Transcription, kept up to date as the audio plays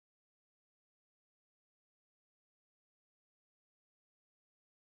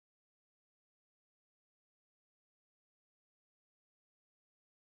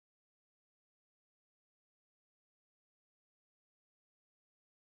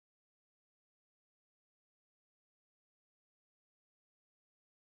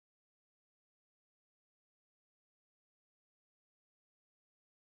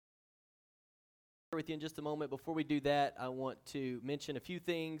with you in just a moment. Before we do that, I want to mention a few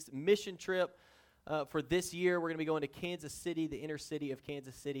things. Mission trip for this year, we're going to be going to Kansas City, the inner city of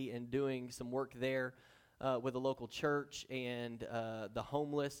Kansas City, and doing some work there with a local church and the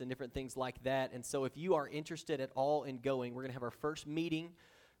homeless and different things like that. And so if you are interested at all in going, we're going to have our first meeting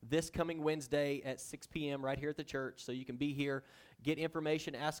this coming Wednesday at 6 p.m. right here at the church. So you can be here, get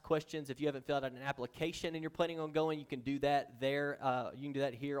information, ask questions. If you haven't filled out an application and you're planning on going, you can do that there. You can do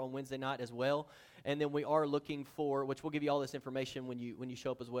that here on Wednesday night as well. And then we are looking for, which we'll give you all this information when you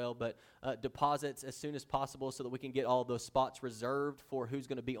show up as well, but deposits as soon as possible so that we can get all those spots reserved for who's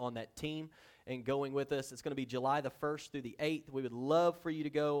going to be on that team and going with us. It's going to be July the 1st through the 8th. We would love for you to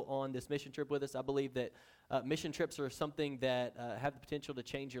go on this mission trip with us. I believe that mission trips are something that have the potential to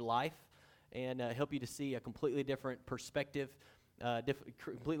change your life and help you to see a completely different perspective,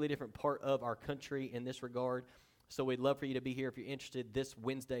 completely different part of our country in this regard. So we'd love for you to be here if you're interested this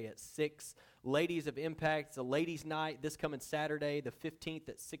Wednesday at 6. Ladies of Impact, it's a ladies' night this coming Saturday, the 15th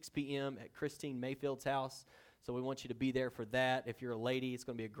at 6 p.m. at Christine Mayfield's house. So we want you to be there for that. If you're a lady, it's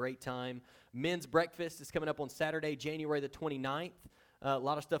going to be a great time. Men's breakfast is coming up on Saturday, January the 29th. A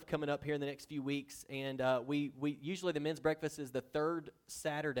lot of stuff coming up here in the next few weeks. And we usually the men's breakfast is the third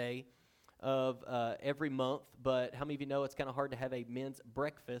Saturday of every month. But how many of you know it's kind of hard to have a men's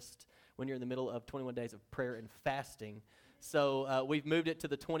breakfast when you're in the middle of 21 days of prayer and fasting? So we've moved it to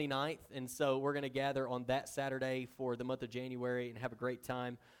the 29th, and so we're going to gather on that Saturday for the month of January and have a great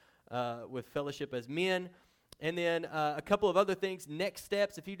time with fellowship as men. And then a couple of other things. Next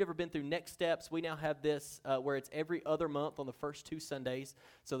Steps. If you've never been through Next Steps, we now have this where it's every other month on the first two Sundays.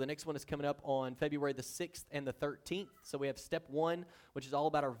 So the next one is coming up on February the 6th and the 13th. So we have Step 1, which is all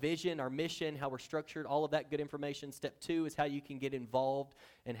about our vision, our mission, how we're structured, all of that good information. Step 2 is how you can get involved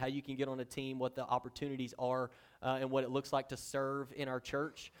and how you can get on a team, what the opportunities are, and what it looks like to serve in our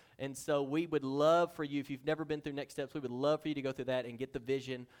church. And so we would love for you, if you've never been through Next Steps, we would love for you to go through that and get the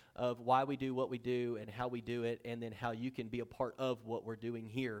vision of why we do what we do and how we do it, and then how you can be a part of what we're doing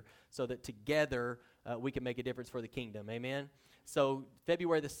here so that together we can make a difference for the kingdom. Amen? So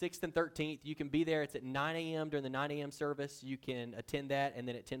February the 6th and 13th, you can be there. It's at 9 a.m. during the 9 a.m. service. You can attend that, and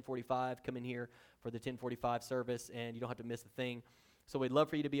then at 10:45, come in here for the 10:45 service, and you don't have to miss a thing. So we'd love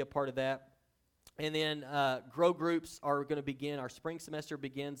for you to be a part of that. And then grow groups are going to begin. Our spring semester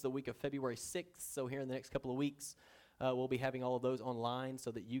begins the week of February 6th. So here in the next couple of weeks, we'll be having all of those online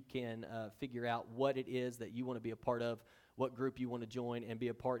so that you can figure out what it is that you want to be a part of, what group you want to join, and be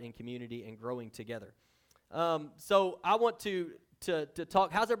a part in community and growing together. So I want to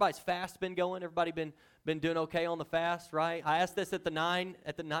talk. How's everybody's fast been going? Everybody been doing okay on the fast, right? I asked this at the 9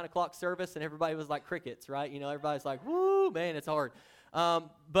 o'clock service, and everybody was like crickets, right? You know, everybody's like, "Woo, man, it's hard."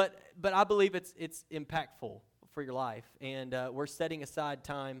 But I believe it's impactful for your life, and we're setting aside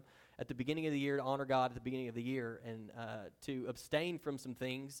time at the beginning of the year to honor God at the beginning of the year and to abstain from some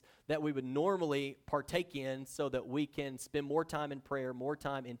things that we would normally partake in so that we can spend more time in prayer, more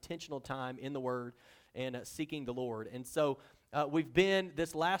time, intentional time in the Word and seeking the Lord. And so we've been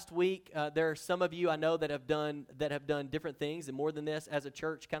this last week. There are some of you I know that have done different things, and more than this as a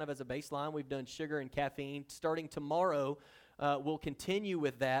church, kind of as a baseline, we've done sugar and caffeine. Starting tomorrow, we'll continue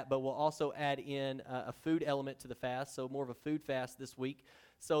with that, but we'll also add in a food element to the fast, so more of a food fast this week.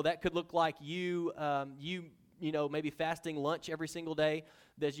 So that could look like you maybe fasting lunch every single day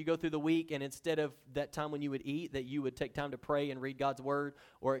as you go through the week, and instead of that time when you would eat, that you would take time to pray and read God's Word.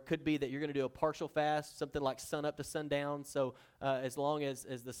 Or it could be that you're going to do a partial fast, something like sun up to sundown. So as long as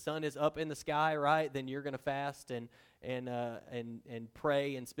the sun is up in the sky, right, then you're going to fast and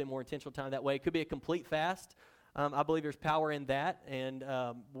pray and spend more intentional time that way. It could be a complete fast. I believe there's power in that, and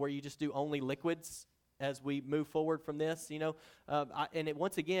where you just do only liquids as we move forward from this,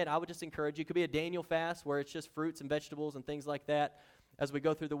 once again, I would just encourage you. It could be a Daniel fast where it's just fruits and vegetables and things like that as we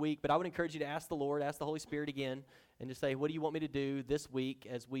go through the week. But I would encourage you to ask the Lord, ask the Holy Spirit again, and just say, what do you want me to do this week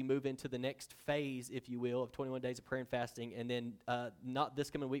as we move into the next phase, if you will, of 21 days of prayer and fasting. And then not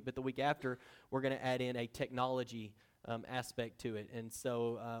this coming week, but the week after, we're going to add in a technology aspect to it. And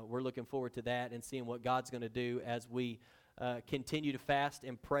so we're looking forward to that and seeing what God's going to do as we continue to fast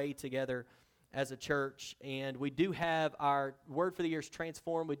and pray together as a church. And we do have our word for the year is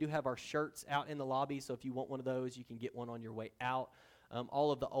transform. We do have our shirts out in the lobby, so if you want one of those, you can get one on your way out.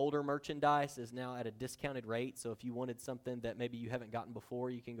 All of the older merchandise is now at a discounted rate, so if you wanted something that maybe you haven't gotten before,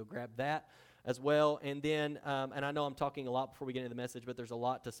 you can go grab that. as well. And then, and I know I'm talking a lot before we get into the message, but there's a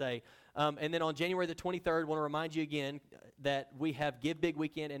lot to say. And then on January the 23rd, I want to remind you again that we have Give Big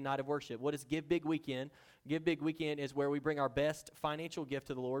Weekend and Night of Worship. What is Give Big Weekend? Give Big Weekend is where we bring our best financial gift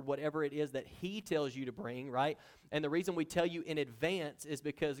to the Lord, whatever it is that He tells you to bring, right? And the reason we tell you in advance is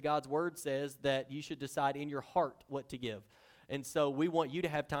because God's Word says that you should decide in your heart what to give. And so we want you to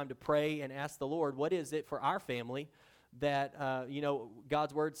have time to pray and ask the Lord, what is it for our family that,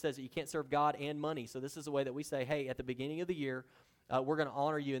 God's Word says that you can't serve God and money. So this is a way that we say, hey, at the beginning of the year, we're going to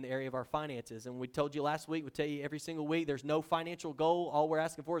honor you in the area of our finances. And we told you last week, we tell you every single week, there's no financial goal. All we're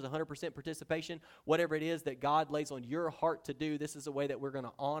asking for is 100% participation. Whatever it is that God lays on your heart to do, this is a way that we're going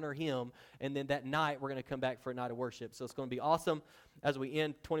to honor Him. And then that night, we're going to come back for a night of worship. So it's going to be awesome as we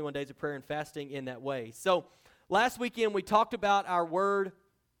end 21 days of prayer and fasting in that way. So last weekend, we talked about our word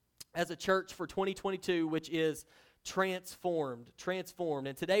as a church for 2022, which is transformed.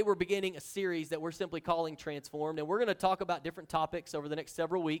 And today we're beginning a series that we're simply calling Transformed, and we're going to talk about different topics over the next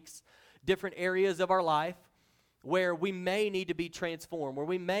several weeks, different areas of our life where we may need to be transformed, where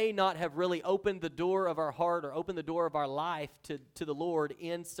we may not have really opened the door of our heart or opened the door of our life to the Lord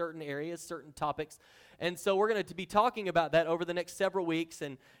in certain areas, certain topics. And so we're going to be talking about that over the next several weeks,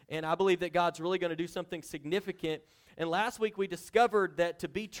 and I believe that God's really going to do something significant. And last week we discovered that to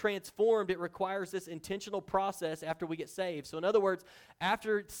be transformed, it requires this intentional process after we get saved. So in other words,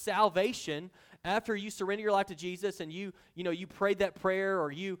 after salvation, after you surrender your life to Jesus and you prayed that prayer,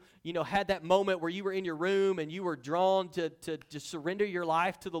 or you had that moment where you were in your room and you were drawn to surrender your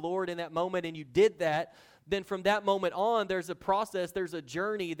life to the Lord in that moment, and you did that, then from that moment on, there's a process, there's a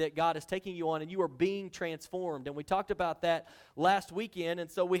journey that God is taking you on, and you are being transformed. And we talked about that last weekend, and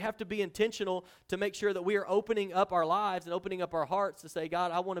so we have to be intentional to make sure that we are opening up our lives and opening up our hearts to say,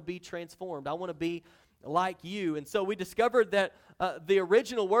 God, I want to be transformed. I want to be like you. And so we discovered that the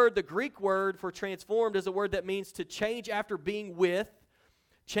original word, the Greek word for transformed, is a word that means to change after being with,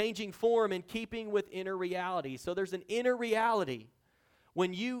 changing form, and keeping with inner reality. So there's an inner reality.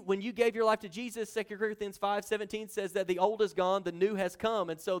 When you gave your life to Jesus, 2 Corinthians 5:17 says that the old is gone, the new has come.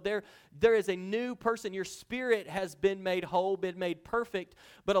 And so there is a new person. Your spirit has been made whole, been made perfect.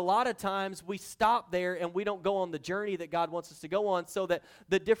 But a lot of times we stop there and we don't go on the journey that God wants us to go on, so that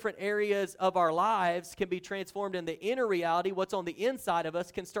the different areas of our lives can be transformed in the inner reality. What's on the inside of us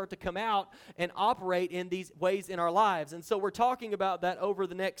can start to come out and operate in these ways in our lives. And so we're talking about that over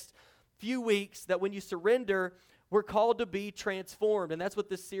the next few weeks, that when you surrender, we're called to be transformed, and that's what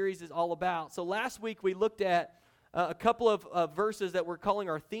this series is all about. So last week we looked at a couple of verses that we're calling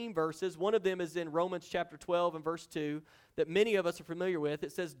our theme verses. One of them is in Romans chapter 12 and verse 2 that many of us are familiar with.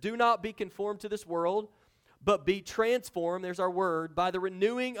 It says, "Do not be conformed to this world, but be transformed," there's our word, "by the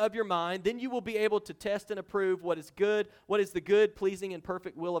renewing of your mind. Then you will be able to test and approve what is good, what is the good, pleasing, and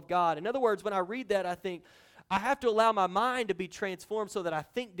perfect will of God." In other words, when I read that, I think, I have to allow my mind to be transformed so that I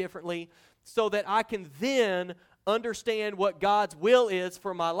think differently, so that I can then understand what God's will is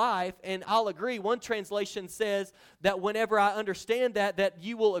for my life. And I'll agree, one translation says that whenever I understand that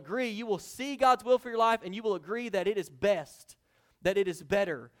you will agree, you will see God's will for your life, and you will agree that it is best, that it is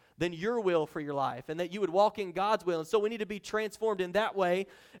better than your will for your life, and that you would walk in God's will. And so we need to be transformed in that way.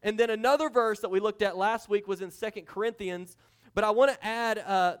 And then another verse that we looked at last week was in 2 Corinthians, but I want to add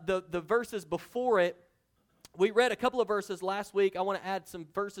the verses before it. We read a couple of verses last week. I want to add some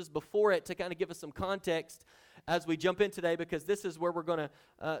verses before it to kind of give us some context as we jump in today, because this is where we're going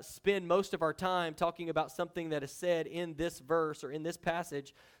to spend most of our time talking about something that is said in this verse or in this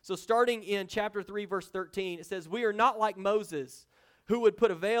passage. So starting in chapter 3, verse 13, it says, "We are not like Moses, who would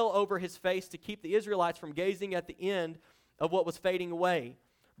put a veil over his face to keep the Israelites from gazing at the end of what was fading away.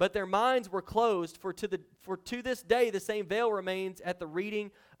 But their minds were closed, for to this day the same veil remains at the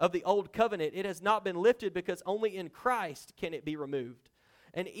reading of the old covenant. It has not been lifted, because only in Christ can it be removed.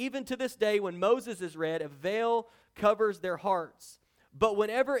 And even to this day, when Moses is read, a veil covers their hearts. But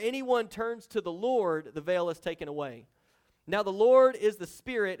whenever anyone turns to the Lord, the veil is taken away. Now the Lord is the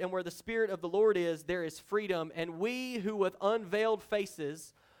Spirit, and where the Spirit of the Lord is, there is freedom. And we who with unveiled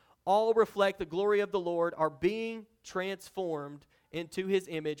faces all reflect the glory of the Lord are being transformed into His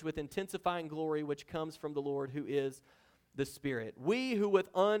image with intensifying glory, which comes from the Lord, who is the Spirit." We who with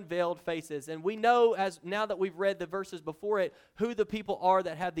unveiled faces. And we know, as now that we've read the verses before it, who the people are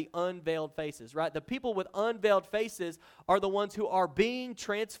that have the unveiled faces, right? The people with unveiled faces are the ones who are being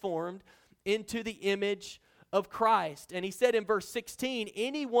transformed into the image of Christ. And he said in verse 16,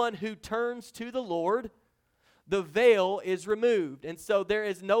 "Anyone who turns to the Lord, the veil is removed." And so there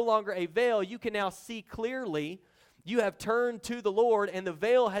is no longer a veil. You can now see clearly You have turned to the Lord and the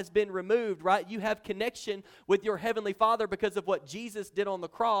veil has been removed, right? You have connection with your Heavenly Father because of what Jesus did on the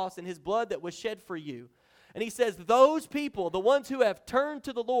cross and His blood that was shed for you. And he says, those people, the ones who have turned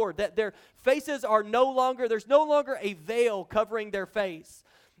to the Lord, that their faces are there's no longer a veil covering their face.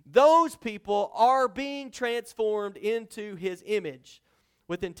 Those people are being transformed into His image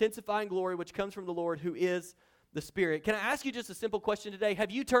with intensifying glory, which comes from the Lord, who is the Spirit. Can I ask you just a simple question today?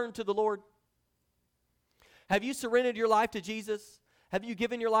 Have you turned to the Lord? Have you surrendered your life to Jesus? Have you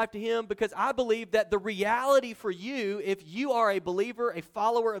given your life to Him? Because I believe that the reality for you, if you are a believer, a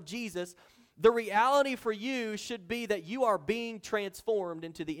follower of Jesus, the reality for you should be that you are being transformed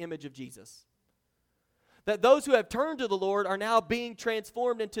into the image of Jesus. That those who have turned to the Lord are now being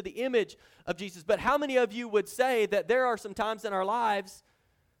transformed into the image of Jesus. But how many of you would say that there are some times in our lives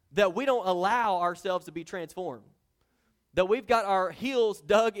that we don't allow ourselves to be transformed? That we've got our heels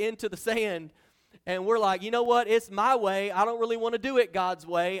dug into the sand and we're like, you know what, it's my way. I don't really want to do it God's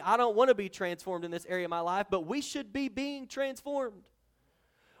way. I don't want to be transformed in this area of my life, but we should be being transformed.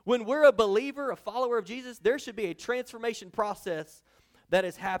 When we're a believer, a follower of Jesus, there should be a transformation process that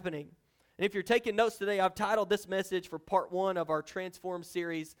is happening. And if you're taking notes today, I've titled this message for part 1 of our Transform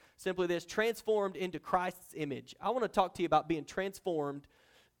series simply this: Transformed into Christ's image. I want to talk to you about being transformed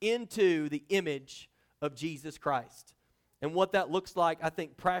into the image of Jesus Christ and what that looks like, I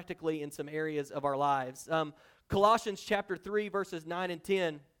think, practically in some areas of our lives. Colossians chapter 3, verses 9 and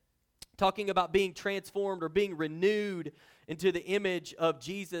 10, talking about being transformed or being renewed into the image of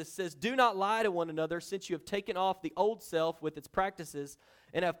Jesus, says, "Do not lie to one another, since you have taken off the old self with its practices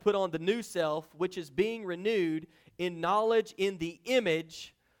and have put on the new self, which is being renewed in knowledge in the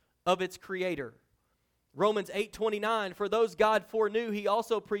image of its Creator." Romans 8:29, "For those God foreknew, He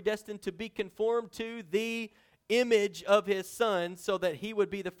also predestined to be conformed to the image of His Son, so that He would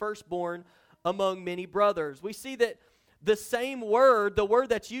be the firstborn among many brothers." We see that the same word, the word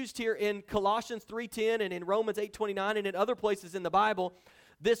that's used here in Colossians 3:10 and in Romans 8:29 and in other places in the Bible,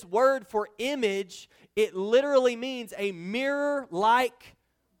 this word for image, it literally means a mirror-like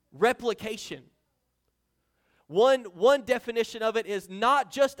replication. One definition of it is not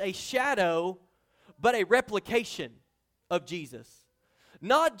just a shadow, but a replication of Jesus.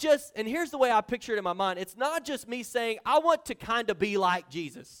 Not just, and here's the way I picture it in my mind, it's not just me saying, I want to kind of be like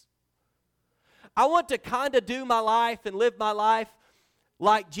Jesus. I want to kind of do my life and live my life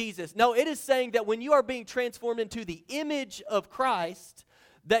like Jesus. No, it is saying that when you are being transformed into the image of Christ,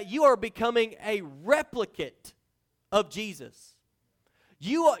 that you are becoming a replicate of Jesus.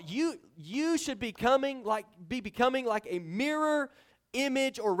 You should be becoming like a mirror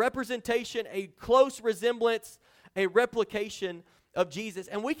image or representation, a close resemblance, a replication of Jesus.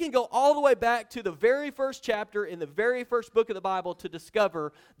 And we can go all the way back to the very first chapter in the very first book of the Bible to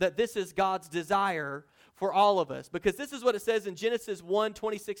discover that this is God's desire for all of us. Because this is what it says in Genesis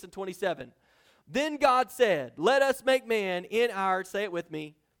 1:26 and 27. "Then God said, let us make man in our," say it with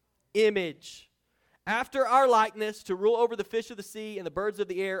me, "image, after our likeness, to rule over the fish of the sea and the birds of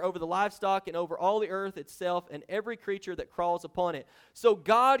the air, over the livestock and over all the earth itself and every creature that crawls upon it." So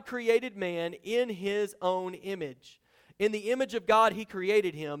God created man in His own image. In the image of God, He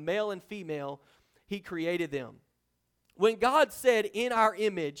created him, male and female, He created them. When God said in our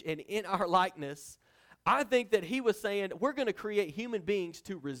image and in our likeness, I think that He was saying we're going to create human beings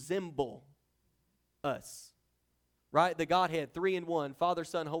to resemble us. Right? The Godhead, 3 in 1, Father,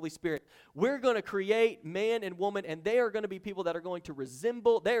 Son, Holy Spirit. We're going to create man and woman, and they are going to be people that are going to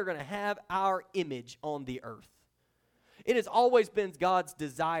resemble, they are going to have our image on the earth. It has always been God's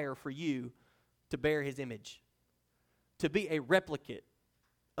desire for you to bear His image, to be a replicate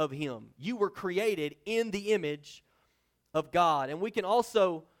of Him. You were created in the image of God. And we can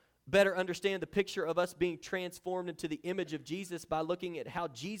also better understand the picture of us being transformed into the image of Jesus by looking at how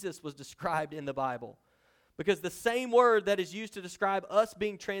Jesus was described in the Bible. Because the same word that is used to describe us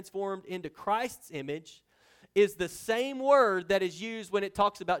being transformed into Christ's image is the same word that is used when it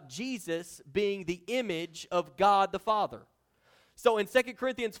talks about Jesus being the image of God the Father. So in 2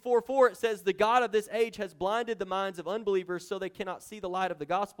 Corinthians 4:4 it says, "The God of this age has blinded the minds of unbelievers so they cannot see the light of the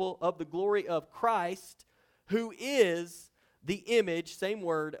gospel of the glory of Christ, who is the image," same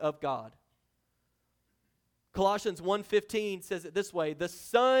word, "of God." Colossians 1:15 says it this way, "The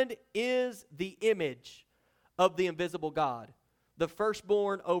Son is the image of the invisible God, the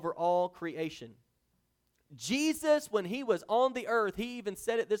firstborn over all creation." Jesus, when He was on the earth, He even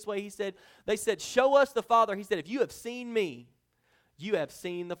said it this way. They said, "Show us the Father." He said, "If you have seen me, you have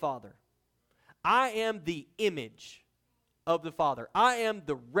seen the Father." I am the image of the Father. I am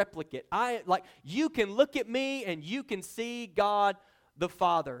the replicate. You can look at me and you can see God the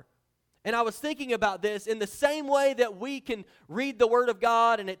Father. And I was thinking about this in the same way that we can read the Word of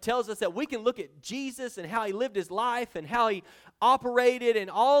God and it tells us that we can look at Jesus and how He lived His life and how He operated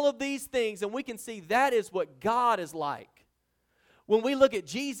and all of these things, and we can see that is what God is like. When we look at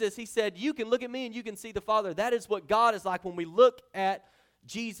Jesus, He said, you can look at me and you can see the Father. That is what God is like when we look at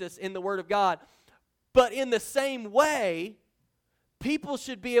Jesus in the Word of God. But in the same way, people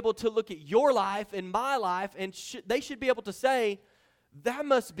should be able to look at your life and my life, and they should be able to say, that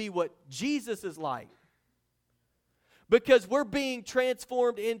must be what Jesus is like. Because we're being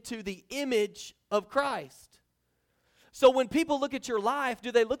transformed into the image of Christ. So when people look at your life,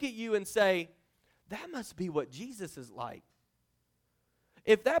 do they look at you and say, that must be what Jesus is like?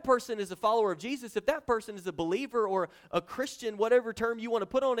 If that person is a follower of Jesus, if that person is a believer or a Christian, whatever term you want to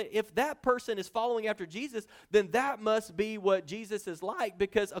put on it, if that person is following after Jesus, then that must be what Jesus is like,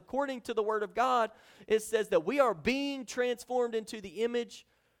 because according to the Word of God, it says that we are being transformed into the image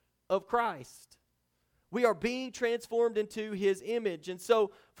of Christ. We are being transformed into His image. And so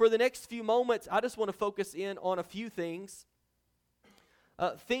for the next few moments, I just want to focus in on a few things.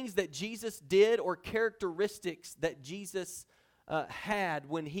 Things that Jesus did, or characteristics that Jesus had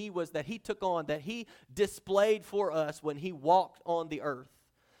when He took on, that He displayed for us when He walked on the earth.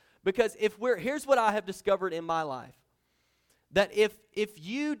 Because here's what I have discovered in my life, that if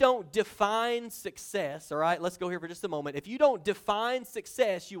you don't define success, all right, let's go here for just a moment. If you don't define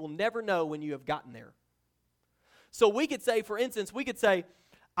success, you will never know when you have gotten there. So we could say, for instance,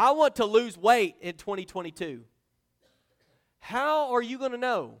 I want to lose weight in 2022. How are you going to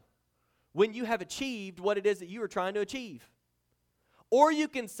know when you have achieved what it is that you are trying to achieve? Or you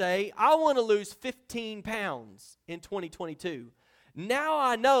can say, I want to lose 15 pounds in 2022. Now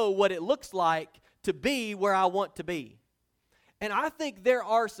I know what it looks like to be where I want to be. And I think there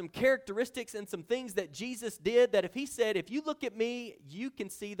are some characteristics and some things that Jesus did that if He said, if you look at me, you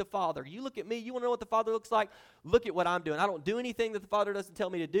can see the Father. You look at me, you want to know what the Father looks like? Look at what I'm doing. I don't do anything that the Father doesn't tell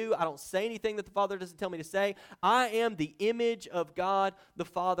me to do. I don't say anything that the Father doesn't tell me to say. I am the image of God the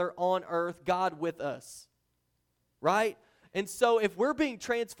Father on earth, God with us. Right? And so if we're being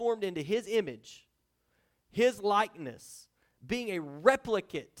transformed into His image, His likeness, being a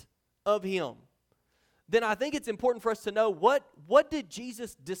replicate of Him, then I think it's important for us to know what did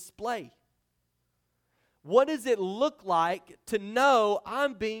Jesus display? What does it look like to know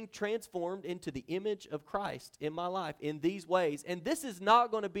I'm being transformed into the image of Christ in my life in these ways? And this is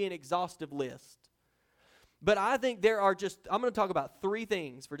not going to be an exhaustive list. But I think I'm going to talk about 3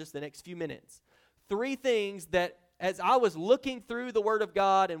 things for just the next few minutes. 3 things that, as I was looking through the Word of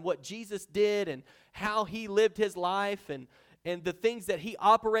God and what Jesus did and how He lived His life and the things that He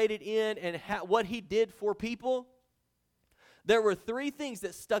operated in and what He did for people, there were 3 things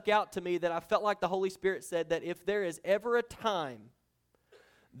that stuck out to me that I felt like the Holy Spirit said that if there is ever a time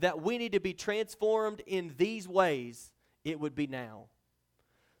that we need to be transformed in these ways, it would be now.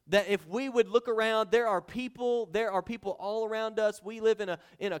 That if we would look around, there are people all around us. We live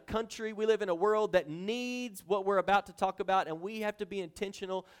in a country, we live in a world that needs what we're about to talk about, and we have to be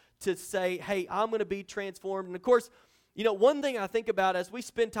intentional to say, hey, I'm going to be transformed. And of course, one thing I think about as we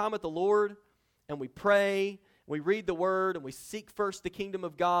spend time with the Lord and we pray, we read the Word, and we seek first the kingdom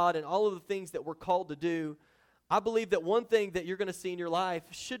of God and all of the things that we're called to do, I believe that one thing that you're going to see in your life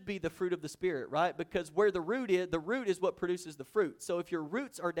should be the fruit of the Spirit, right? Because where the root is what produces the fruit. So if your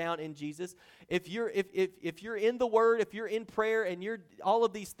roots are down in Jesus, if you're in the Word, if you're in prayer and you're all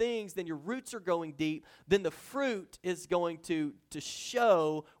of these things, then your roots are going deep, then the fruit is going to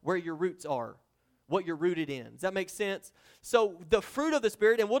show where your roots are, what you're rooted in. Does that make sense? So the fruit of the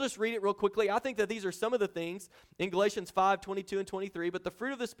Spirit, and we'll just read it real quickly. I think that these are some of the things in Galatians 5:22 and 23, but the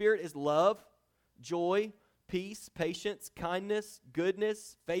fruit of the Spirit is love, joy, peace, patience, kindness,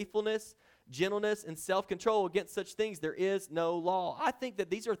 goodness, faithfulness, gentleness, and self-control. Against such things there is no law. I think that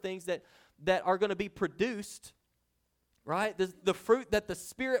these are things that are going to be produced, right? The fruit that the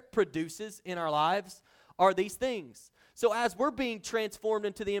Spirit produces in our lives are these things. So as we're being transformed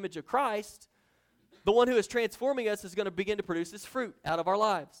into the image of Christ, the one who is transforming us is going to begin to produce this fruit out of our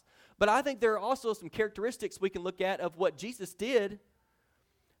lives. But I think there are also some characteristics we can look at of what Jesus did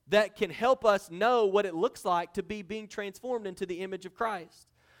that can help us know what it looks like to be being transformed into the image of Christ.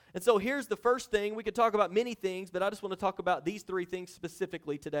 And so here's the first thing. We could talk about many things, but I just want to talk about these 3 things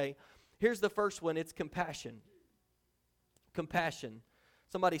specifically today. Here's the first one. It's compassion. Compassion.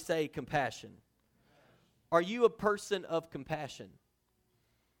 Somebody say compassion. Are you a person of compassion?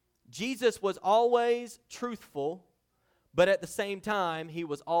 Jesus was always truthful, but at the same time, He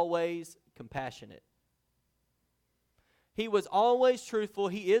was always compassionate. He was always truthful.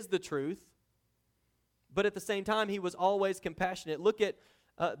 He is the truth. But at the same time, He was always compassionate. Look at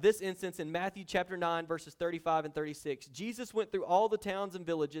this instance in Matthew chapter 9, verses 35 and 36. Jesus went through all the towns and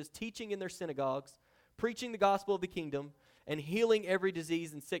villages, teaching in their synagogues, preaching the gospel of the kingdom, and healing every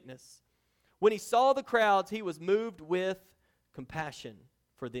disease and sickness. When he saw the crowds, he was moved with compassion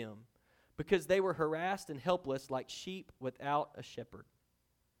for them, because they were harassed and helpless like sheep without a shepherd.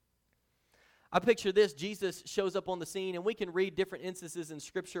 I picture this. Jesus shows up on the scene, and we can read different instances in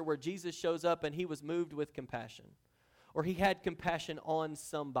Scripture where Jesus shows up and he was moved with compassion, or he had compassion on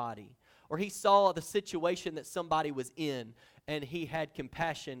somebody, or he saw the situation that somebody was in, and he had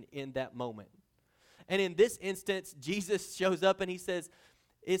compassion in that moment. And in this instance, Jesus shows up and it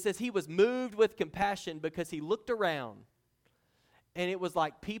says he was moved with compassion because he looked around, and it was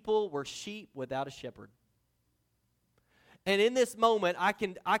like people were sheep without a shepherd. And in this moment, I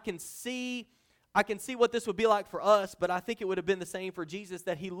can see what this would be like for us, but I think it would have been the same for Jesus,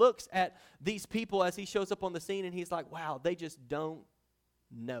 that he looks at these people as he shows up on the scene, and he's like, wow, they just don't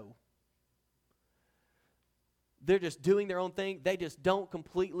know. They're just doing their own thing. They just don't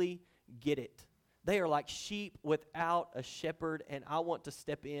completely get it. They are like sheep without a shepherd, and I want to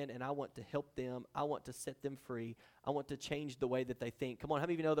step in, and I want to help them. I want to set them free. I want to change the way that they think. Come on, how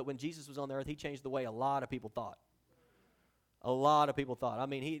many of you know that when Jesus was on the earth, he changed the way a lot of people thought? A lot of people thought. I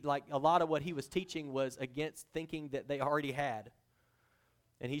mean, a lot of what he was teaching was against thinking that they already had.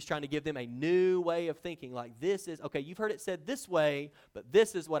 And he's trying to give them a new way of thinking. Like, this is, okay, you've heard it said this way, but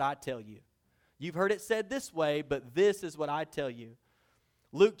this is what I tell you. You've heard it said this way, but this is what I tell you.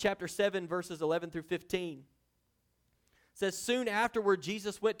 Luke chapter 7, verses 11 through 15 says, soon afterward,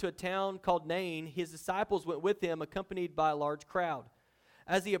 Jesus went to a town called Nain. His disciples went with him, accompanied by a large crowd.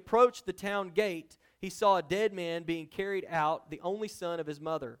 As he approached the town gate, he saw a dead man being carried out, the only son of his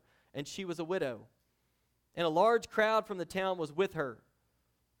mother, and she was a widow. And a large crowd from the town was with her.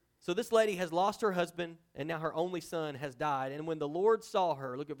 So this lady has lost her husband, and now her only son has died. And when the Lord saw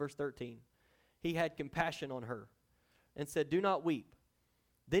her, look at verse 13, he had compassion on her and said, do not weep.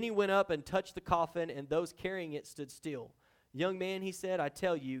 Then he went up and touched the coffin, and those carrying it stood still. Young man, he said, I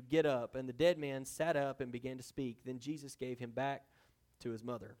tell you, get up. And the dead man sat up and began to speak. Then Jesus gave him back to his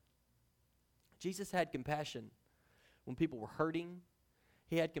mother. Jesus had compassion when people were hurting.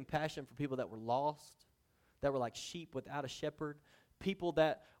 He had compassion for people that were lost, that were like sheep without a shepherd, people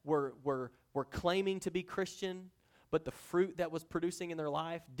that were claiming to be Christian, but the fruit that was producing in their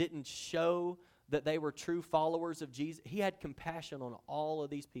life didn't show that they were true followers of Jesus. He had compassion on all of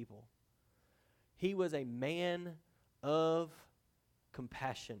these people. He was a man of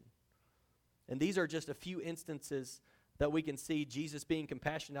compassion. And these are just a few instances that we can see Jesus being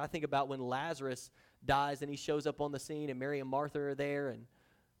compassionate. I think about when Lazarus dies and he shows up on the scene, and Mary and Martha are there, and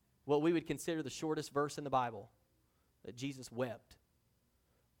what we would consider the shortest verse in the Bible, that Jesus wept.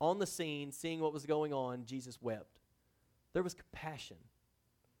 On the scene, seeing what was going on, Jesus wept. There was compassion.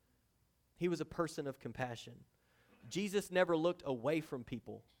 He was a person of compassion. Jesus never looked away from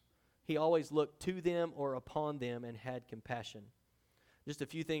people. He always looked to them or upon them and had compassion. Just a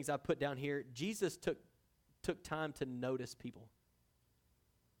few things I put down here. Jesus took time to notice people.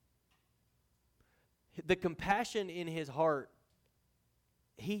 The compassion in his heart,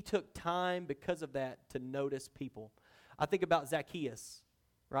 he took time because of that to notice people. I think about Zacchaeus,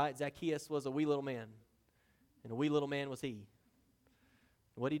 right? Zacchaeus was a wee little man, and a wee little man was he.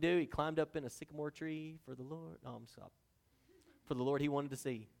 What did he do? He climbed up in a sycamore tree for the Lord. No, I'm stopped. For the Lord he wanted to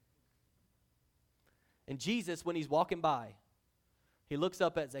see. And Jesus, when he's walking by, he looks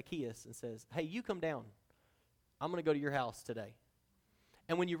up at Zacchaeus and says, hey, you come down. I'm going to go to your house today.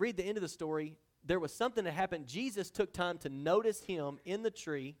 And when you read the end of the story, there was something that happened. Jesus took time to notice him in the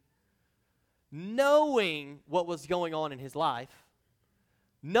tree, knowing what was going on in his life,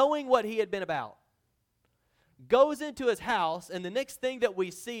 knowing what he had been about. Goes into his house, and the next thing that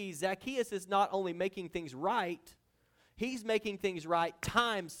we see, Zacchaeus is not only making things right, he's making things right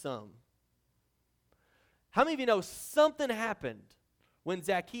times some. How many of you know something happened when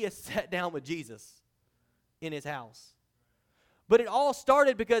Zacchaeus sat down with Jesus in his house? But it all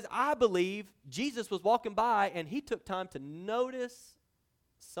started because I believe Jesus was walking by and he took time to notice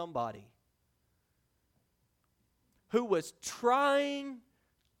somebody who was trying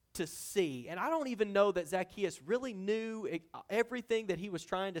to see. And I don't even know that Zacchaeus really knew everything that he was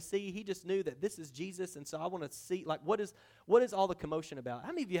trying to see. He just knew that this is Jesus, and so I want to see, like, what is all the commotion about? How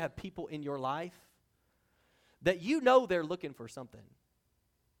many of you have people in your life that you know they're looking for something?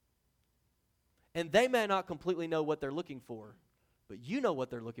 And they may not completely know what they're looking for, but you know what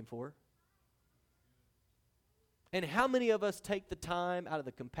they're looking for. And how many of us take the time out of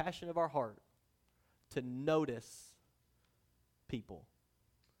the compassion of our heart to notice people?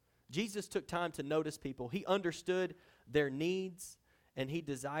 Jesus took time to notice people. He understood their needs, and he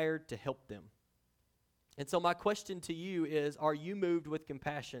desired to help them. And so my question to you is, are you moved with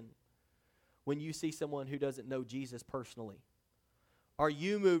compassion when you see someone who doesn't know Jesus personally? Are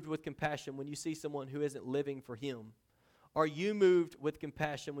you moved with compassion when you see someone who isn't living for him? Are you moved with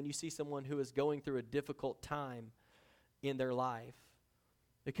compassion when you see someone who is going through a difficult time in their life?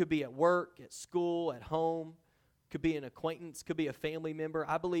 It could be at work, at school, at home. Could be an acquaintance, could be a family member.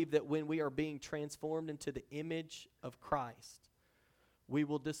 I believe that when we are being transformed into the image of Christ, we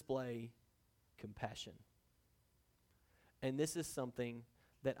will display compassion. And this is something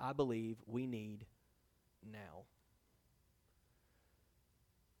that I believe we need now.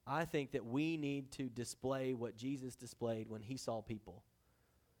 I think that we need to display what Jesus displayed when he saw people.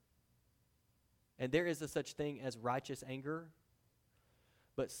 And there is a such thing as righteous anger,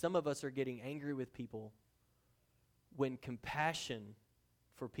 but some of us are getting angry with people when compassion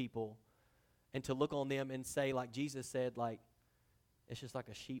for people and to look on them and say, like Jesus said, like, it's just like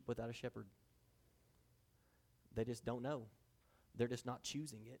a sheep without a shepherd. They just don't know. They're just not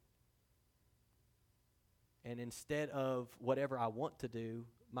choosing it. And instead of whatever I want to do,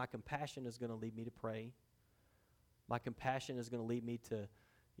 my compassion is going to lead me to pray. My compassion is going to lead me to,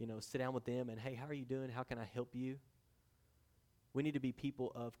 sit down with them and, hey, how are you doing? How can I help you? We need to be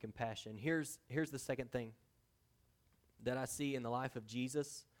people of compassion. Here's the second thing that I see in the life of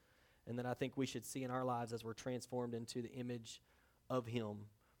Jesus and that I think we should see in our lives as we're transformed into the image of him,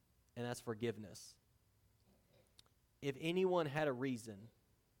 and that's forgiveness. If anyone had a reason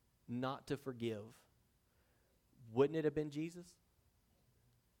not to forgive, wouldn't it have been Jesus?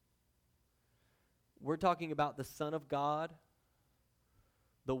 We're talking about the Son of God,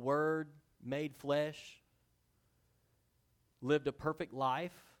 the Word made flesh, lived a perfect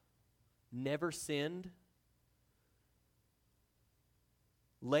life, never sinned,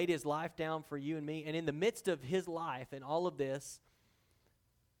 laid his life down for you and me. And in the midst of his life and all of this,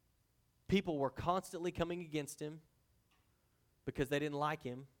 people were constantly coming against him because they didn't like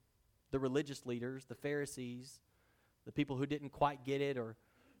him. The religious leaders, the Pharisees, the people who didn't quite get it or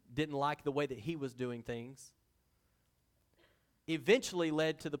didn't like the way that he was doing things, eventually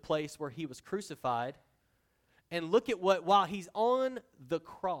led to the place where he was crucified. And look at what, while he's on the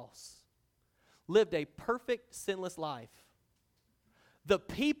cross, lived a perfect, sinless life. The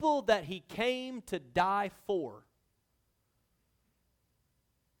people that he came to die for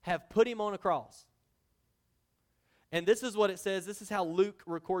have put him on a cross. And this is what it says. This is how Luke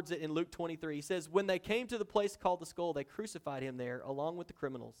records it in Luke 23. He says, when they came to the place called the Skull, they crucified him there along with the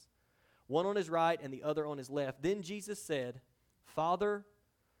criminals, one on his right and the other on his left. Then Jesus said, Father,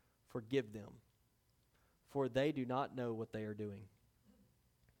 forgive them, for they do not know what they are doing.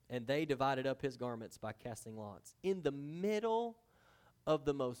 And they divided up his garments by casting lots. In the middle of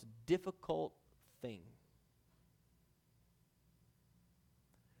the most difficult thing,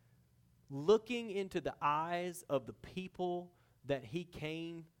 looking into the eyes of the people that he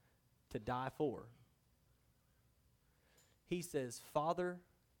came to die for, he says, Father,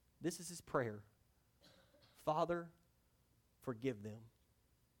 this is his prayer, Father, forgive them,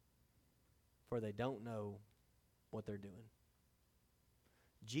 for they don't know what they're doing.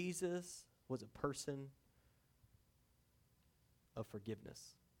 Jesus was a person of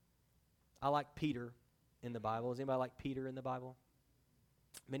forgiveness. I like Peter in the Bible. Does anybody like Peter in the Bible?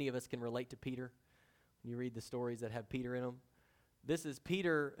 Many of us can relate to Peter when you read the stories that have Peter in them. This is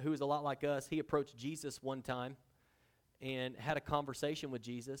Peter, who is a lot like us. He approached Jesus one time and had a conversation with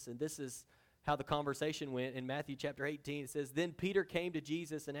Jesus, and this is how the conversation went. In Matthew chapter 18, it says, Then Peter came to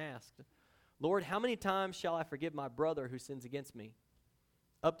Jesus and asked, Lord, how many times shall I forgive my brother who sins against me?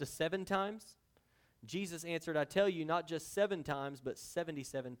 Up to 7 times? Jesus answered, I tell you, not just 7 times, but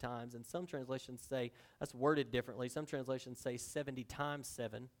 77 times. And some translations say, that's worded differently. Some translations say 70 times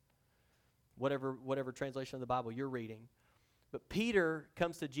 7, whatever translation of the Bible you're reading. But Peter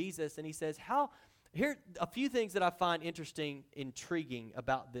comes to Jesus and he says, here a few things that I find intriguing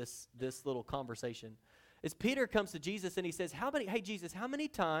about this little conversation is Peter comes to Jesus and he says, hey Jesus, how many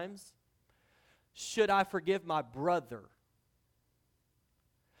times should I forgive my brother?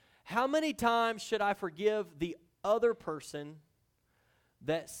 How many times should I forgive the other person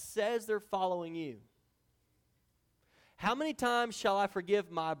that says they're following you? How many times shall I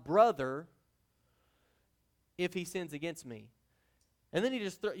forgive my brother if he sins against me? And then he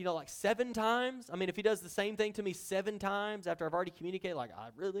just, like 7 times? I mean, if he does the same thing to me 7 times after I've already communicated, like, I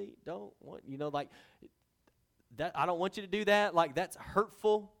really don't want, like, that, I don't want you to do that. Like, that's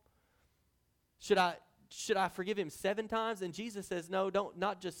hurtful. Should I forgive him 7 times? And Jesus says, no,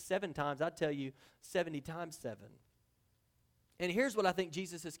 not just 7 times. I tell you, 70 times 7. And here's what I think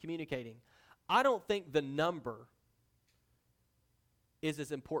Jesus is communicating. I don't think the number is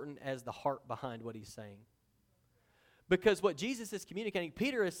as important as the heart behind what he's saying. Because what Jesus is communicating,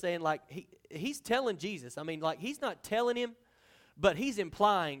 Peter is saying, like, he's telling Jesus. I mean, like, he's not telling him, but he's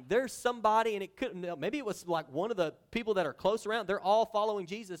implying there's somebody, and it couldn't, maybe it was like one of the people that are close around. They're all following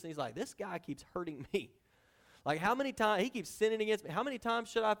Jesus, and he's like, this guy keeps hurting me. Like, how many times, he keeps sinning against me. How many times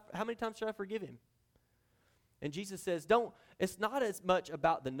should I forgive him? And Jesus says, it's not as much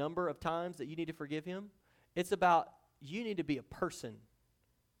about the number of times that you need to forgive him. It's about you need to be a person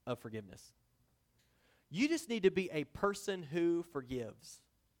of forgiveness. You just need to be a person who forgives.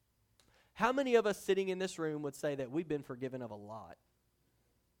 How many of us sitting in this room would say that we've been forgiven of a lot?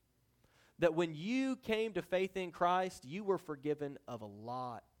 That when you came to faith in Christ, you were forgiven of a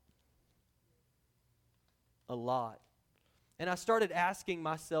lot. A lot. And I started asking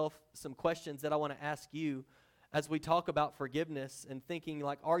myself some questions that I want to ask you as we talk about forgiveness, and thinking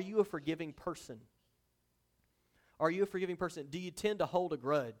like, are you a forgiving person? Are you a forgiving person? Do you tend to hold a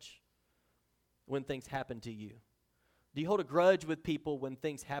grudge when things happen to you? Do you hold a grudge with people when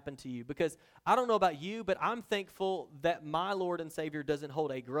things happen to you? Because I don't know about you, but I'm thankful that my Lord and Savior doesn't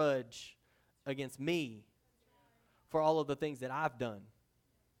hold a grudge against me for all of the things that I've done.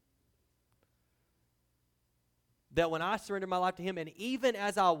 That when I surrender my life to him, and even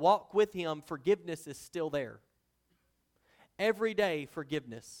as I walk with him, forgiveness is still there. Every day,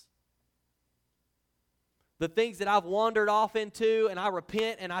 forgiveness. The things that I've wandered off into, and I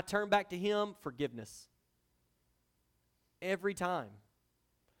repent and I turn back to him, forgiveness. Every time.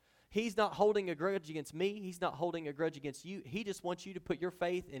 He's not holding a grudge against me. He's not holding a grudge against you. He just wants you to put your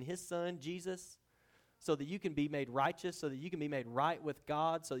faith in his son, Jesus, so that you can be made righteous, so that you can be made right with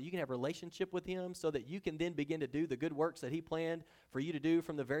God, so that you can have a relationship with him, so that you can then begin to do the good works that he planned for you to do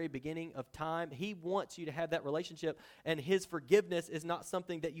from the very beginning of time. He wants you to have that relationship, and his forgiveness is not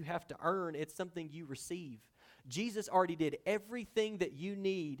something that you have to earn. It's something you receive. Jesus already did everything that you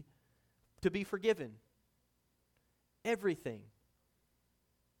need to be forgiven. Everything.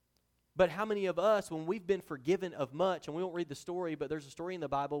 But how many of us, when we've been forgiven of much, and we won't read the story, but there's a story in the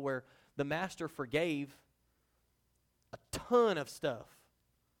Bible where the master forgave a ton of stuff,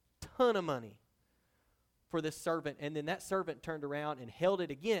 ton of money for this servant, and then that servant turned around and held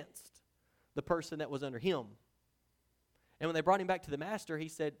it against the person that was under him. And when they brought him back to the master, he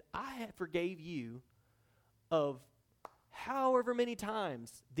said, I forgave you of however many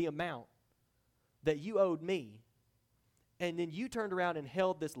times the amount that you owed me. And then you turned around and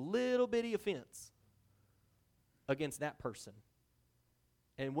held this little bitty offense against that person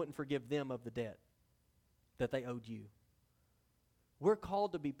and wouldn't forgive them of the debt that they owed you. We're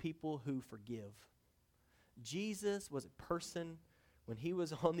called to be people who forgive. Jesus was a person, when he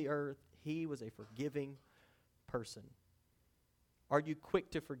was on the earth, he was a forgiving person. Are you quick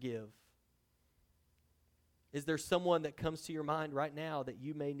to forgive? Is there someone that comes to your mind right now that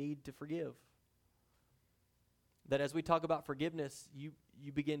you may need to forgive? That as we talk about forgiveness, you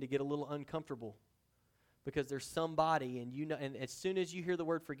begin to get a little uncomfortable because there's somebody, and you know, and as soon as you hear the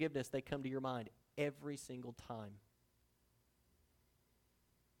word forgiveness, they come to your mind every single time.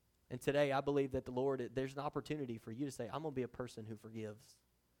 And today, I believe that the Lord, there's an opportunity for you to say, I'm going to be a person who forgives.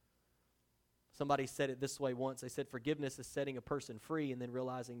 Somebody said it this way once. They said, forgiveness is setting a person free and then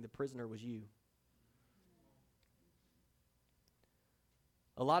realizing the prisoner was you.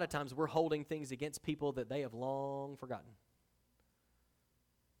 A lot of times we're holding things against people that they have long forgotten,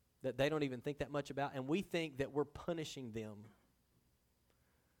 that they don't even think that much about, and we think that we're punishing them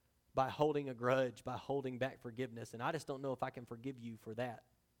by holding a grudge, by holding back forgiveness, and I just don't know if I can forgive you for that.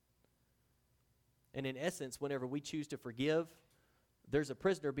 And in essence, whenever we choose to forgive, there's a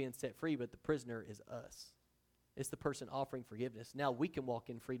prisoner being set free, but the prisoner is us. It's the person offering forgiveness. Now we can walk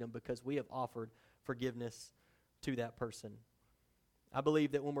in freedom because we have offered forgiveness to that person. I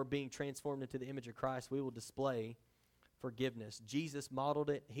believe that when we're being transformed into the image of Christ, we will display forgiveness. Jesus modeled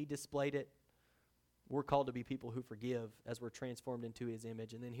it. He displayed it. We're called to be people who forgive as we're transformed into his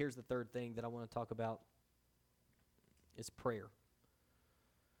image. And then here's the third thing that I want to talk about is prayer.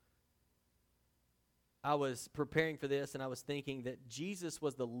 I was preparing for this, and I was thinking that Jesus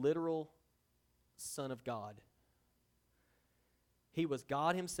was the literal Son of God. He was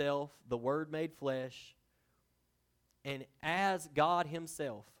God himself, the Word made flesh. And as God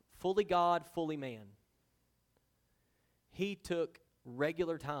himself, fully God, fully man, he took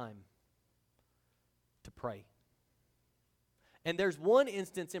regular time to pray. And there's one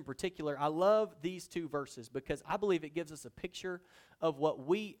instance in particular, I love these two verses because I believe it gives us a picture of what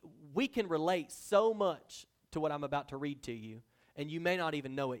we can relate so much to what I'm about to read to you, and you may not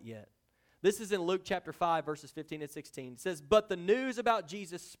even know it yet. This is in Luke chapter 5, verses 15 and 16. It says, but the news about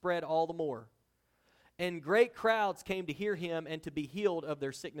Jesus spread all the more. and great crowds came to hear him and to be healed of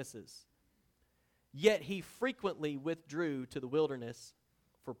their sicknesses. Yet he frequently withdrew to the wilderness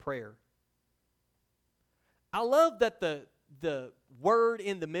for prayer. I love that the word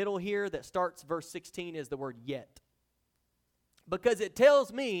in the middle here that starts verse 16 is the word yet. Because it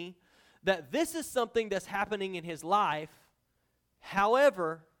tells me that this is something that's happening in his life.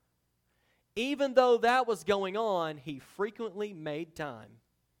 However, even though that was going on, he frequently made time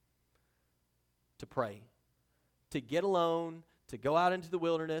to pray, to get alone, to go out into the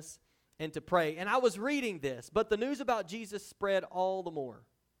wilderness, and to pray. And I was reading this, but the news about Jesus spread all the more.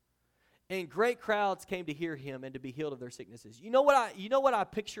 And great crowds came to hear him and to be healed of their sicknesses. You know what I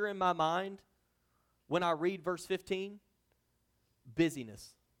picture in my mind when I read verse 15?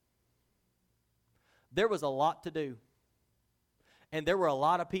 Busyness. There was a lot to do. And there were a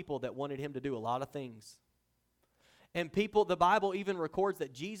lot of people that wanted him to do a lot of things. And the Bible even records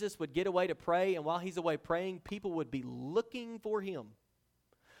that Jesus would get away to pray, and while he's away praying, people would be looking for him.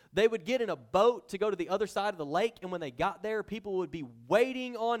 They would get in a boat to go to the other side of the lake, and when they got there, people would be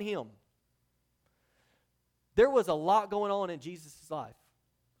waiting on him. There was a lot going on in Jesus' life.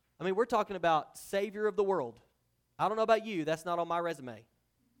 I mean, we're talking about Savior of the world. I don't know about you, that's not on my resume.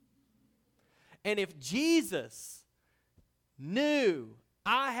 And if Jesus knew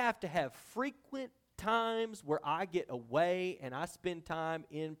I have to have frequent times where I get away and I spend time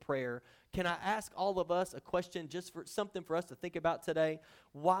in prayer, can I ask all of us a question, just for something for us to think about today?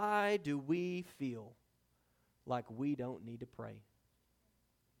 Why do we feel like we don't need to pray?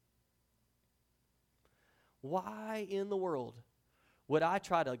 Why in the world would I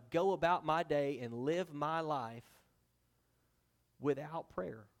try to go about my day and live my life without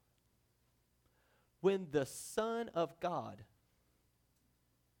prayer? When the Son of God,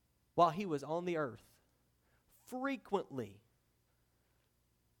 while he was on the earth, frequently,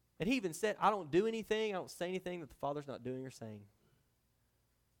 and he even said, I don't do anything, I don't say anything that the Father's not doing or saying.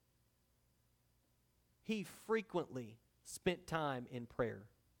 He frequently spent time in prayer.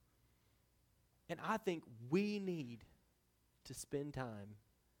 And I think we need to spend time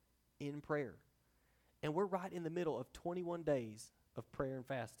in prayer. And we're right in the middle of 21 days of prayer and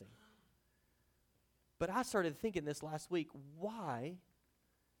fasting. But I started thinking this last week, why?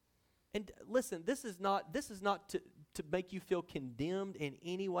 And listen, this is not to make you feel condemned in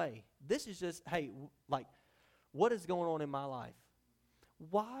any way. This is just, hey, like, what is going on in my life?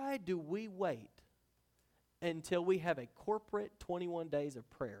 Why do we wait until we have a corporate 21 days of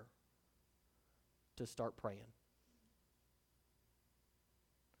prayer to start praying?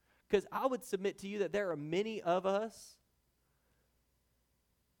 Because I would submit to you that there are many of us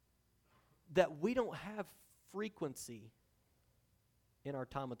that we don't have frequency in our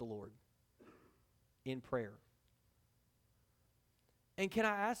time with the Lord in prayer. And can I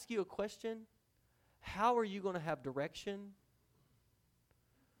ask you a question? How are you going to have direction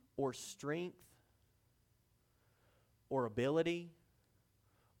or strength or ability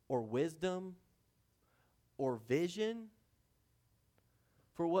or wisdom or vision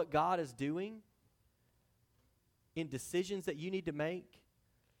for what God is doing in decisions that you need to make,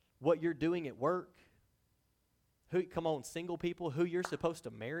 what you're doing at work, come on, single people, who you're supposed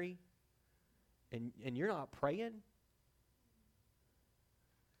to marry, and you're not praying?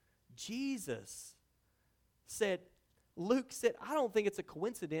 Jesus said, Luke said, I don't think it's a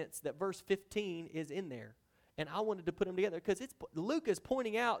coincidence that verse 15 is in there. And I wanted to put them together because Luke is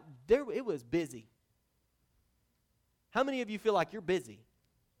pointing out it was busy. How many of you feel like you're busy?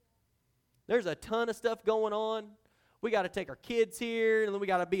 There's a ton of stuff going on. We got to take our kids here, and then we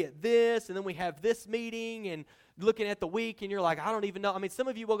got to be at this, and then we have this meeting, and looking at the week, and you're like, I don't even know. I mean, some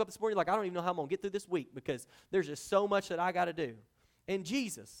of you woke up this morning like, I don't even know how I'm going to get through this week because there's just so much that I got to do. And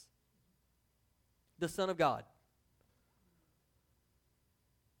Jesus, the Son of God,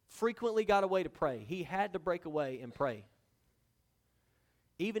 frequently got away to pray. He had to break away and pray.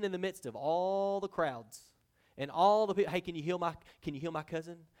 Even in the midst of all the crowds and all the people. Hey, can you heal my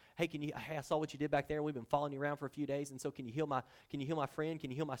cousin? Hey, I saw what you did back there. We've been following you around for a few days, and so can you heal my friend? Can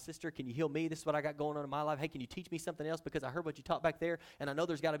you heal my sister? Can you heal me? This is what I got going on in my life. Hey, can you teach me something else? Because I heard what you taught back there, and I know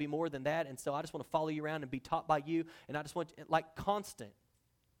there's got to be more than that, and so I just want to follow you around and be taught by you, and I just want, like, constant.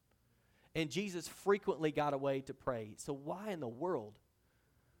 And Jesus frequently got away to pray. So why in the world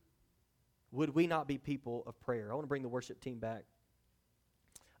would we not be people of prayer? I want to bring the worship team back.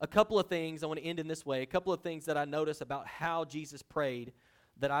 A couple of things, I want to end in this way, a couple of things that I notice about how Jesus prayed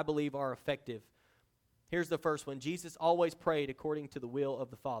that I believe are effective. Here's the first one. Jesus always prayed according to the will of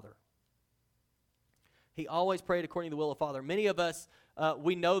the Father. He always prayed according to the will of the Father. Many of us,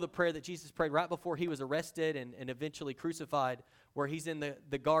 we know the prayer that Jesus prayed right before he was arrested and eventually crucified, where he's in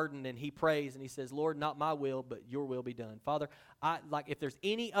the garden and he prays and he says, Lord, not my will, but your will be done. Father, if there's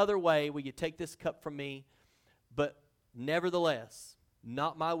any other way, will you take this cup from me? But nevertheless,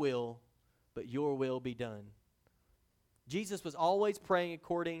 not my will, but your will be done. Jesus was always praying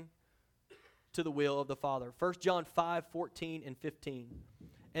according to the will of the Father. 1 John 5:14 and 15.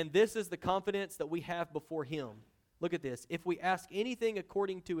 And this is the confidence that we have before him. Look at this. If we ask anything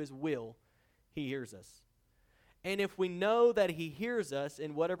according to his will, he hears us. And if we know that he hears us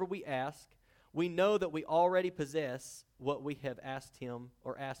in whatever we ask, we know that we already possess what we have asked him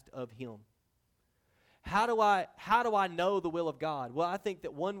or asked of him. How do I know the will of God? Well, I think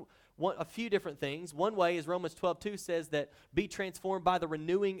that a few different things. One way is Romans 12:2 says that be transformed by the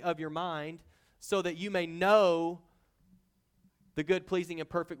renewing of your mind so that you may know the good, pleasing, and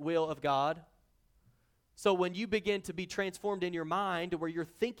perfect will of God. So when you begin to be transformed in your mind, where you're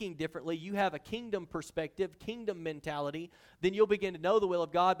thinking differently, you have a kingdom perspective, kingdom mentality, then you'll begin to know the will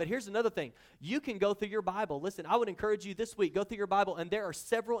of God. But here's another thing. You can go through your Bible. Listen, I would encourage you this week, go through your Bible, and there are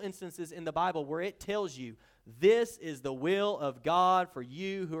several instances in the Bible where it tells you this is the will of God for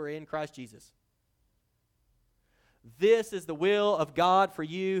you who are in Christ Jesus. This is the will of God for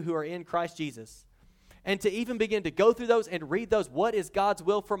you who are in Christ Jesus. And to even begin to go through those and read those, what is God's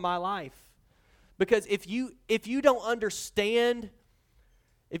will for my life? Because if you don't understand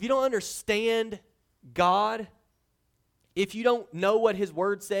God, if you don't know what his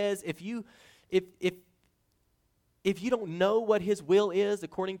word says, if you don't know what his will is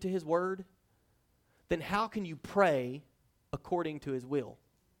according to his word, then how can you pray according to his will?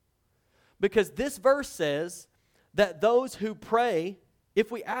 Because this verse says that those who pray, if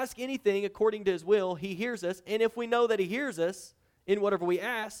we ask anything according to his will, he hears us. And if we know that he hears us in whatever we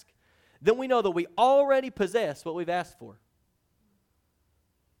ask, then we know that we already possess what we've asked for.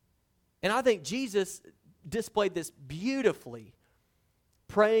 And I think Jesus displayed this beautifully,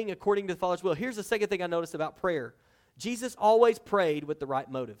 praying according to the Father's will. Here's the second thing I noticed about prayer. Jesus always prayed with the right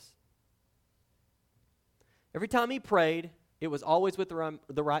motives. Every time he prayed, it was always with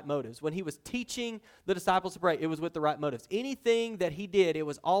the right motives. When he was teaching the disciples to pray, it was with the right motives. Anything that he did, it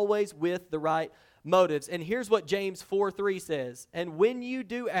was always with the right motives. And here's what James 4:3 says. And when you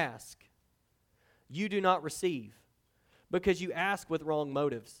do ask, you do not receive, because you ask with wrong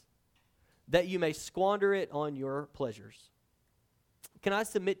motives, that you may squander it on your pleasures. Can I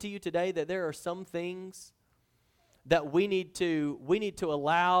submit to you today that there are some things that we need to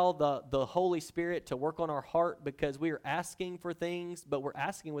allow the Holy Spirit to work on our heart, because we are asking for things, but we're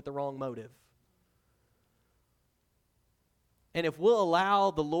asking with the wrong motive. And if we'll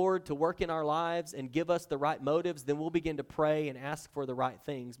allow the Lord to work in our lives and give us the right motives, then we'll begin to pray and ask for the right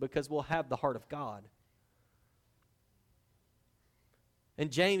things, because we'll have the heart of God.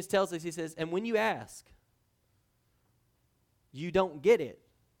 And James tells us, he says, and when you ask, you don't get it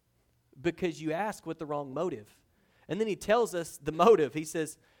because you ask with the wrong motive. And then he tells us the motive. He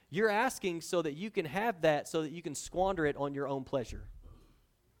says, you're asking so that you can have that, so that you can squander it on your own pleasure,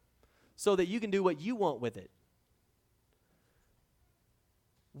 so that you can do what you want with it.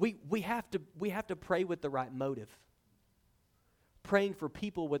 We have to pray with the right motive. Praying for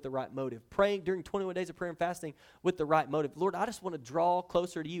people with the right motive. Praying during 21 days of prayer and fasting with the right motive. Lord, I just want to draw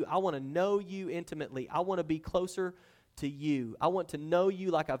closer to you. I want to know you intimately. I want to be closer to you. I want to know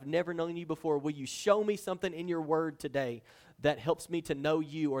you like I've never known you before. Will you show me something in your word today that helps me to know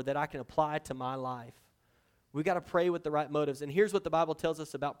you, or that I can apply to my life? We've got to pray with the right motives. And here's what the Bible tells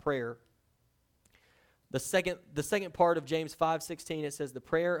us about prayer. The second part of James 5:16, it says, the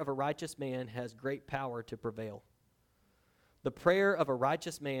prayer of a righteous man has great power to prevail. The prayer of a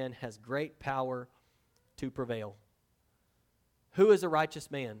righteous man has great power to prevail. Who is a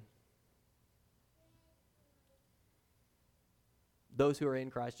righteous man? Those who are in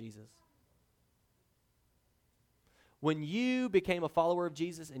Christ Jesus. When you became a follower of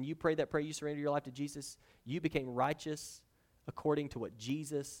Jesus and you prayed that prayer, you surrendered your life to Jesus, you became righteous according to what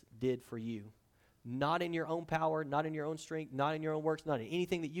Jesus did for you. Not in your own power, not in your own strength, not in your own works, not in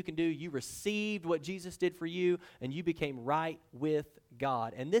anything that you can do. You received what Jesus did for you, and you became right with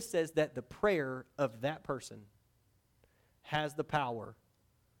God. And this says that the prayer of that person has the power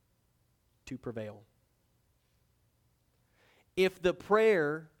to prevail. If the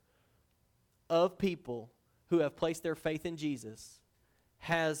prayer of people who have placed their faith in Jesus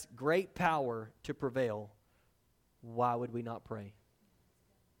has great power to prevail, why would we not pray?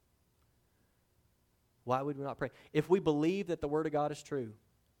 Why would we not pray? If we believe that the Word of God is true,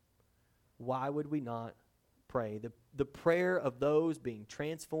 why would we not pray. The prayer of those being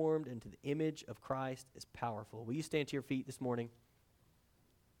transformed into the image of Christ is powerful. Will you stand to your feet this morning?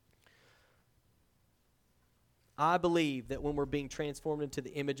 I believe that when we're being transformed into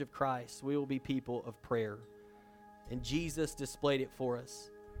the image of Christ, we will be people of prayer. And Jesus displayed it for us.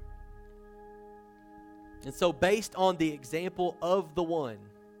 And so based on the example of the one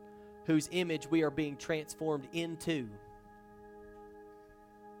whose image we are being transformed into,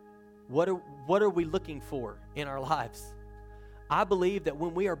 what are we looking for in our lives? I believe that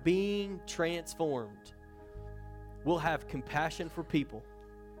when we are being transformed, we'll have compassion for people.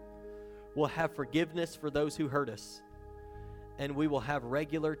 We'll have forgiveness for those who hurt us. And we will have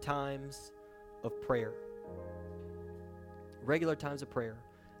regular times of prayer. Regular times of prayer.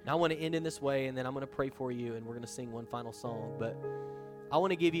 Now I want to end in this way, and then I'm going to pray for you, and we're going to sing one final song. But I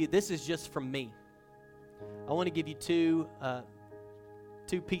want to give you, this is just from me. I want to give you two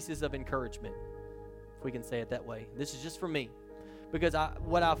pieces of encouragement, if we can say it that way. This is just for me. Because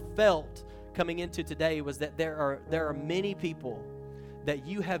what I felt coming into today was that there are many people that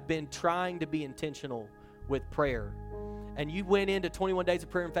you have been trying to be intentional with prayer. And you went into 21 days of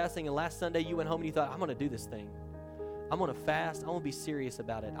prayer and fasting, and last Sunday you went home and you thought, I'm going to do this thing. I'm going to fast. I'm going to be serious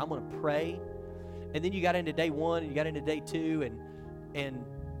about it. I'm going to pray. And then you got into day 1 and you got into day 2, and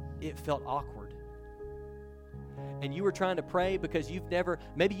it felt awkward. And you were trying to pray because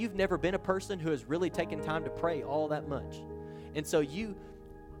maybe you've never been a person who has really taken time to pray all that much. And so you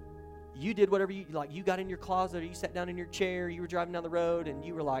did whatever you got in your closet, or you sat down in your chair, you were driving down the road, and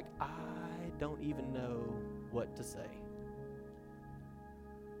you were like, I don't even know what to say.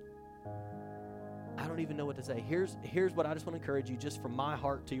 I don't even know what to say. Here's what I just want to encourage you, just from my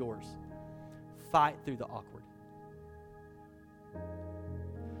heart to yours. Fight through the awkward.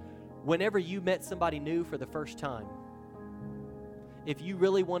 Whenever you met somebody new for the first time, if you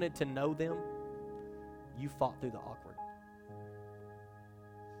really wanted to know them, you fought through the awkward.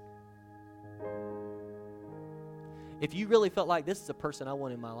 If you really felt like this is a person I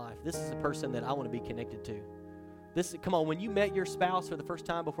want in my life, this is a person that I want to be connected to. Come on, when you met your spouse for the first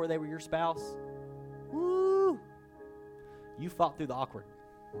time before they were your spouse, woo, you fought through the awkward.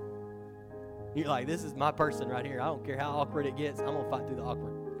 You're like, this is my person right here. I don't care how awkward it gets. I'm going to fight through the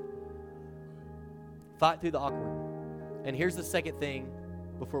awkward. Fight through the awkward. And here's the second thing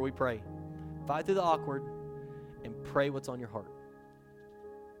before we pray. Fight through the awkward and pray what's on your heart.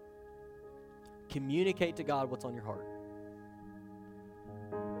 Communicate to God what's on your heart.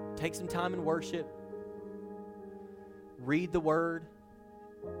 Take some time in worship. Read the Word.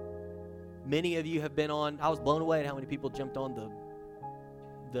 Many of you have been on, I was blown away at how many people jumped on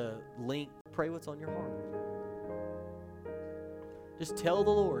the link. Pray what's on your heart. Just tell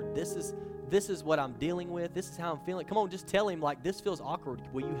the Lord, this is what I'm dealing with. This is how I'm feeling. Come on, just tell Him, like, this feels awkward.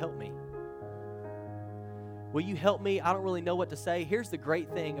 Will you help me? Will you help me? I don't really know what to say. Here's the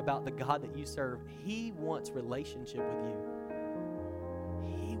great thing about the God that you serve. He wants relationship with you.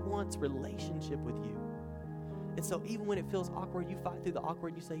 He wants relationship with you. And so even when it feels awkward, you fight through the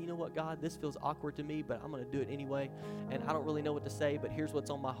awkward. You say, you know what, God, this feels awkward to me, but I'm going to do it anyway. And I don't really know what to say, but here's what's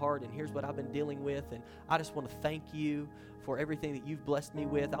on my heart, and here's what I've been dealing with. And I just want to thank you for everything that you've blessed me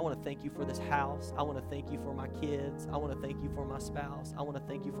with. I want to thank you for this house. I want to thank you for my kids. I want to thank you for my spouse. I want to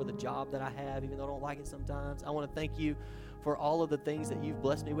thank you for the job that I have, even though I don't like it sometimes. I want to thank you for all of the things that you've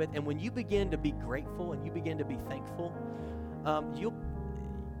blessed me with. And when you begin to be grateful and you begin to be thankful,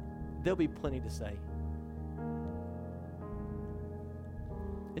 there'll be plenty to say.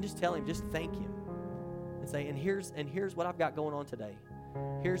 And just tell Him, just thank Him. And say, and here's what I've got going on today.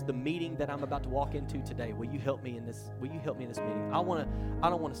 Here's the meeting that I'm about to walk into today. Will you help me in this? Will you help me in this meeting? I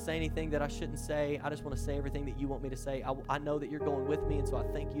don't want to say anything that I shouldn't say. I just want to say everything that you want me to say. I know that you're going with me, and so I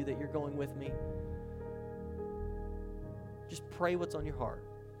thank you that you're going with me. Just pray what's on your heart.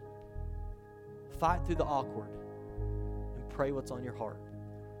 Fight through the awkward and pray what's on your heart.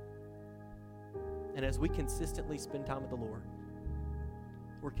 And as we consistently spend time with the Lord,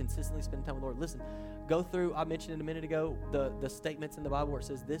 we're consistently spending time with the Lord. Listen, go through, I mentioned it a minute ago, the statements in the Bible where it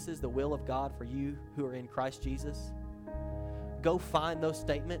says, this is the will of God for you who are in Christ Jesus. Go find those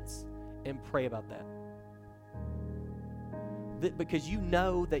statements and pray about that. Because you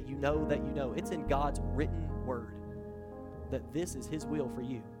know that you know that you know. It's in God's written word that this is His will for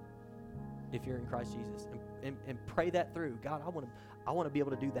you if you're in Christ Jesus. And pray that through. God, I want to be able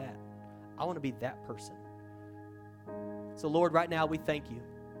to do that. I want to be that person. So, Lord, right now we thank you.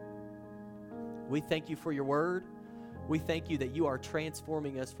 We thank you for your word. We thank you that you are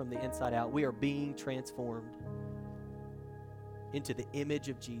transforming us from the inside out. We are being transformed into the image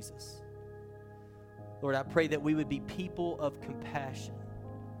of Jesus. Lord, I pray that we would be people of compassion,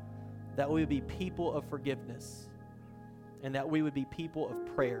 that we would be people of forgiveness, and that we would be people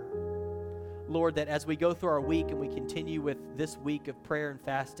of prayer. Lord, that as we go through our week and we continue with this week of prayer and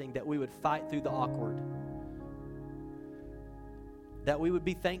fasting, that we would fight through the awkward. That we would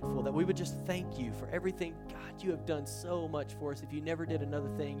be thankful, that we would just thank you for everything. God, you have done so much for us. If you never did another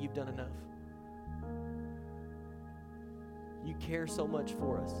thing, you've done enough. You care so much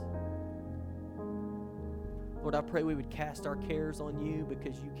for us. Lord, I pray we would cast our cares on you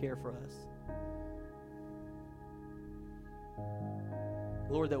because you care for us.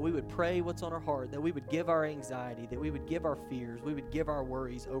 Lord, that we would pray what's on our heart, that we would give our anxiety, that we would give our fears, we would give our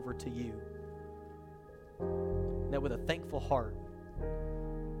worries over to you. And that with a thankful heart,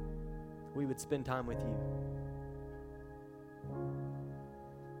 we would spend time with you.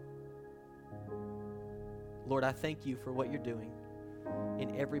 Lord, I thank you for what you're doing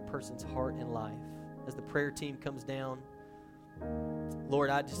in every person's heart and life. As the prayer team comes down, Lord,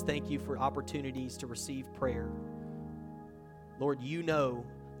 I just thank you for opportunities to receive prayer. Lord, you know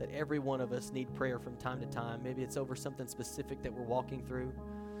that every one of us need prayer from time to time. Maybe it's over something specific that we're walking through.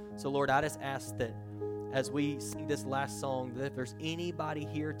 So, Lord, I just ask that as we sing this last song, that if there's anybody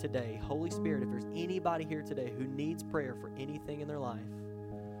here today, Holy Spirit, if there's anybody here today who needs prayer for anything in their life,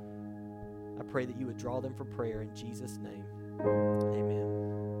 I pray that you would draw them for prayer in Jesus' name.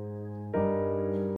 Amen.